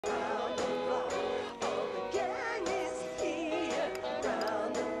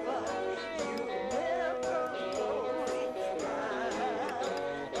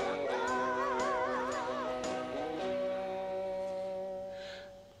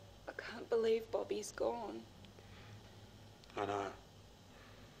believe Bobby's gone. I know.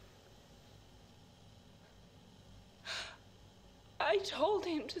 I told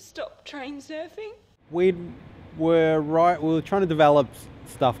him to stop train surfing. We were trying to develop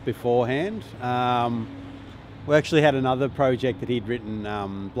stuff beforehand. We actually had another project that he'd written,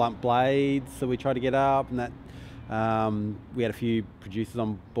 Blunt Blades, so we tried to get up, and that we had a few producers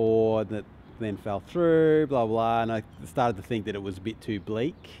on board that then fell through, blah blah, and I started to think that it was a bit too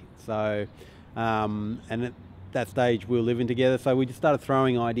bleak. So, and at that stage we were living together, so we just started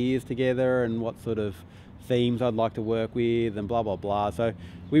throwing ideas together and what sort of themes I'd like to work with and blah blah blah. So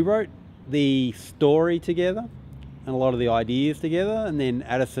we wrote the story together and a lot of the ideas together, and then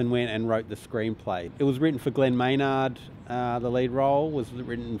Addison went and wrote the screenplay. It was written for Glenn Maynard. The lead role was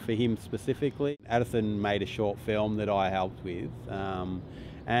written for him specifically. Addison made a short film that I helped with,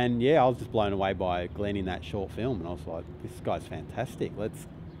 and yeah, I was just blown away by Glenn in that short film, and I was like, this guy's fantastic.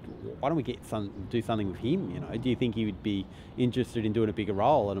 Why don't we do something with him? You know, do you think he would be interested in doing a bigger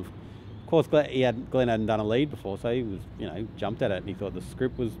role? And of course, Glenn hadn't done a lead before, so he was, you know, jumped at it, and he thought the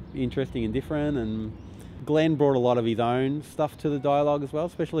script was interesting and different. And Glenn brought a lot of his own stuff to the dialogue as well,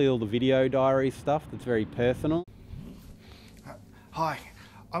 especially all the video diary stuff that's very personal. Hi,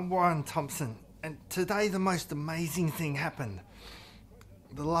 I'm Warren Thompson, and today the most amazing thing happened.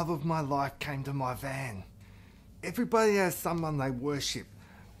 The love of my life came to my van. Everybody has someone they worship,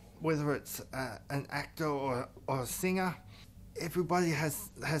 whether it's an actor or a singer. Everybody has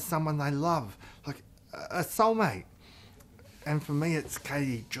someone they love, like a soulmate. And for me, it's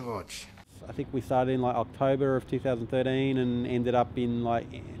Katie George. I think we started in like October of 2013 and ended up in like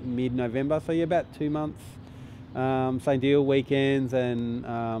mid-November, so yeah, about 2 months. Same deal, weekends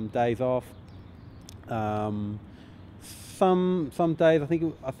and days off. Some days I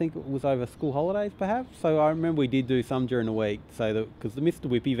think it was over school holidays perhaps. So I remember we did do some during the week, so because the Mr.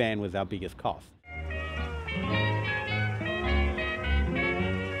 Whippy van was our biggest cost.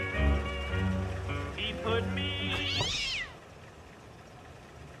 He put me.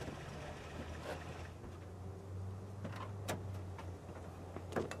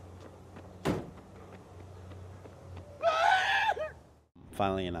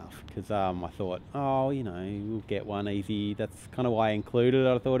 Funnily enough, because I thought, oh, you know, we'll get one easy. That's kind of why I included it.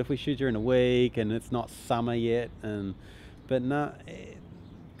 I thought if we shoot during the week and it's not summer yet, but no,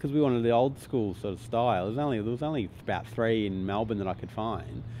 because we wanted the old school sort of style. There was only about 3 in Melbourne that I could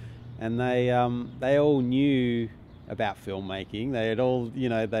find, and they all knew about filmmaking. They had all, you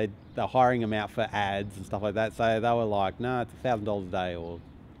know, they're hiring them out for ads and stuff like that. So they were like, no, it's $1,000 a day, or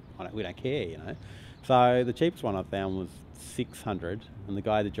we don't care, you know. So the cheapest one I found was $600, and the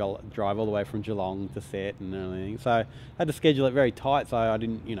guy had to drive all the way from Geelong to set and everything. So I had to schedule it very tight, so I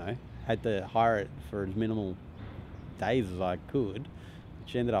didn't, you know, had to hire it for as minimal days as I could,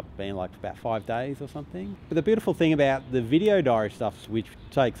 which ended up being like about 5 days or something. But the beautiful thing about the video diary stuff, which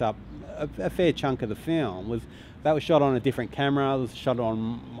takes up a fair chunk of the film, was that was shot on a different camera. It was shot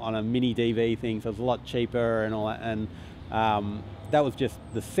on a mini DV thing, so it was a lot cheaper and all that. And that was just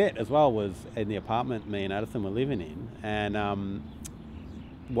the set as well, was in the apartment me and Addison were living in, and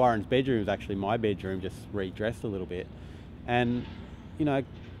Warren's bedroom was actually my bedroom, just redressed a little bit. And you know,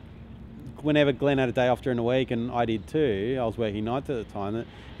 whenever Glenn had a day off during the week, and I did too, I was working nights at the time,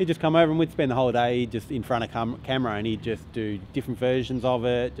 he'd just come over and we'd spend the whole day just in front of camera, and he'd just do different versions of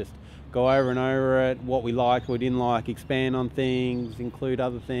it, just go over and over it, what we liked, what we didn't like, expand on things, include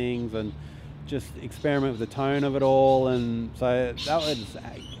other things, and just experiment with the tone of it all. And so that was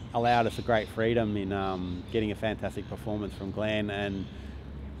allowed us a great freedom in getting a fantastic performance from Glenn, and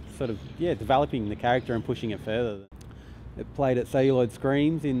sort of, yeah, developing the character and pushing it further. It played at Celluloid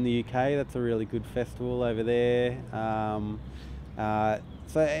Screams in the UK. That's a really good festival over there. So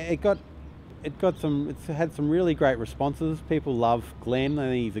it's had some really great responses. People love Glenn. I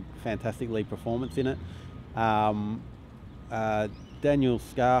think he's a fantastic lead performance in it. Daniel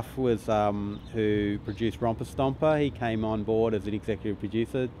Scarf was who produced Romper Stomper. He came on board as an executive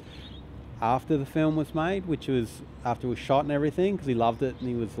producer after the film was made, which was after it was shot and everything, because he loved it and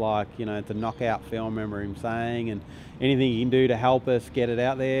he was like, you know, it's a knockout film, I remember him saying, and anything he can do to help us get it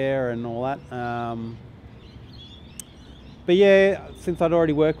out there and all that. But yeah, since I'd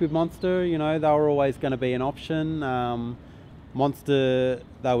already worked with Monster, you know, they were always going to be an option. Monster,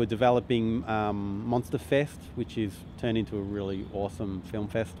 they were developing Monster Fest, which is turned into a really awesome film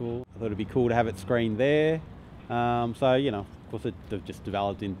festival. I thought it'd be cool to have it screened there. So, you know, of course they've just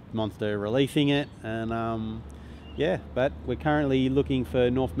developed in Monster releasing it, and yeah, but we're currently looking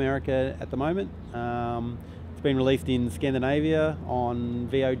for North America at the moment. It's been released in Scandinavia on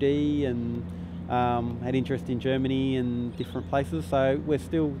VOD, and had interest in Germany and different places. So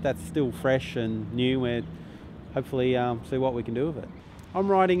that's still fresh and new. We're hopefully see what we can do with it. I'm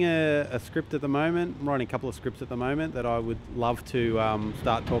writing a script at the moment. I'm writing a couple of scripts at the moment that I would love to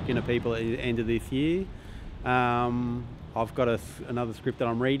start talking to people at the end of this year. I've got another script that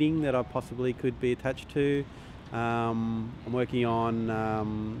I'm reading that I possibly could be attached to. I'm working on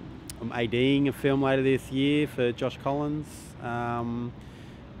I'm ADing a film later this year for Josh Collins. I'm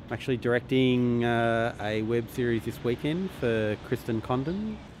actually directing a web series this weekend for Kristen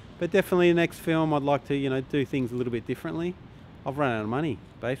Condon. But definitely the next film I'd like to do things a little bit differently. I've run out of money,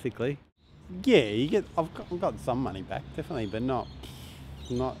 basically. Yeah, I've got some money back, definitely, but not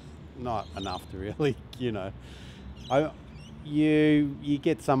enough to really, You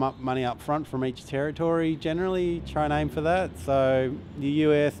get some money up front from each territory. Generally, try and aim for that. So the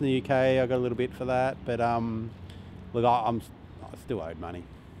US and the UK, I got a little bit for that, but look, I still owed money,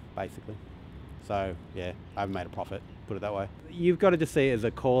 basically. So yeah, I haven't made a profit. Put it that way. You've got to just see it as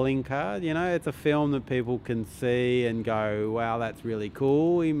a calling card. It's a film that people can see and go, wow, that's really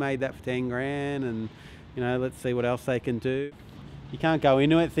cool. He made that for 10 grand, and let's see what else they can do. You can't go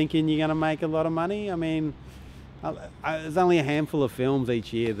into it thinking you're going to make a lot of money. I mean, there's only a handful of films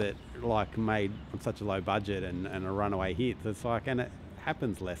each year that made on such a low budget and a runaway hit. And it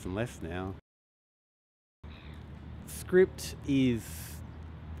happens less and less now. Script is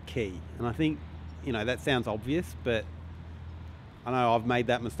key, and I think that sounds obvious, but I know I've made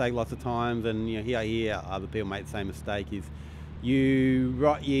that mistake lots of times, and I hear other people make the same mistake. Is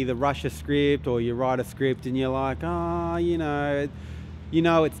you either rush a script or you write a script and you're like, it's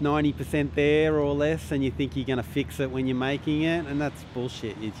 90% there or less, and you think you're going to fix it when you're making it, and that's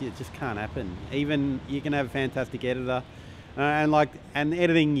bullshit. It just can't happen. Even you can have a fantastic editor, and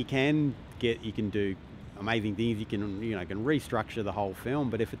editing you can do amazing things. You can can restructure the whole film,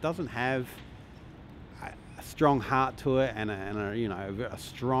 but if it doesn't have a strong heart to it and a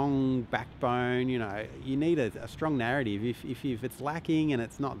strong backbone, you need a strong narrative. If it's lacking and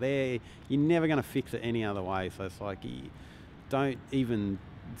it's not there, you're never going to fix it any other way. So it's like, don't even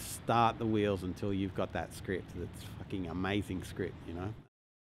start the wheels until you've got that script. That's fucking amazing script,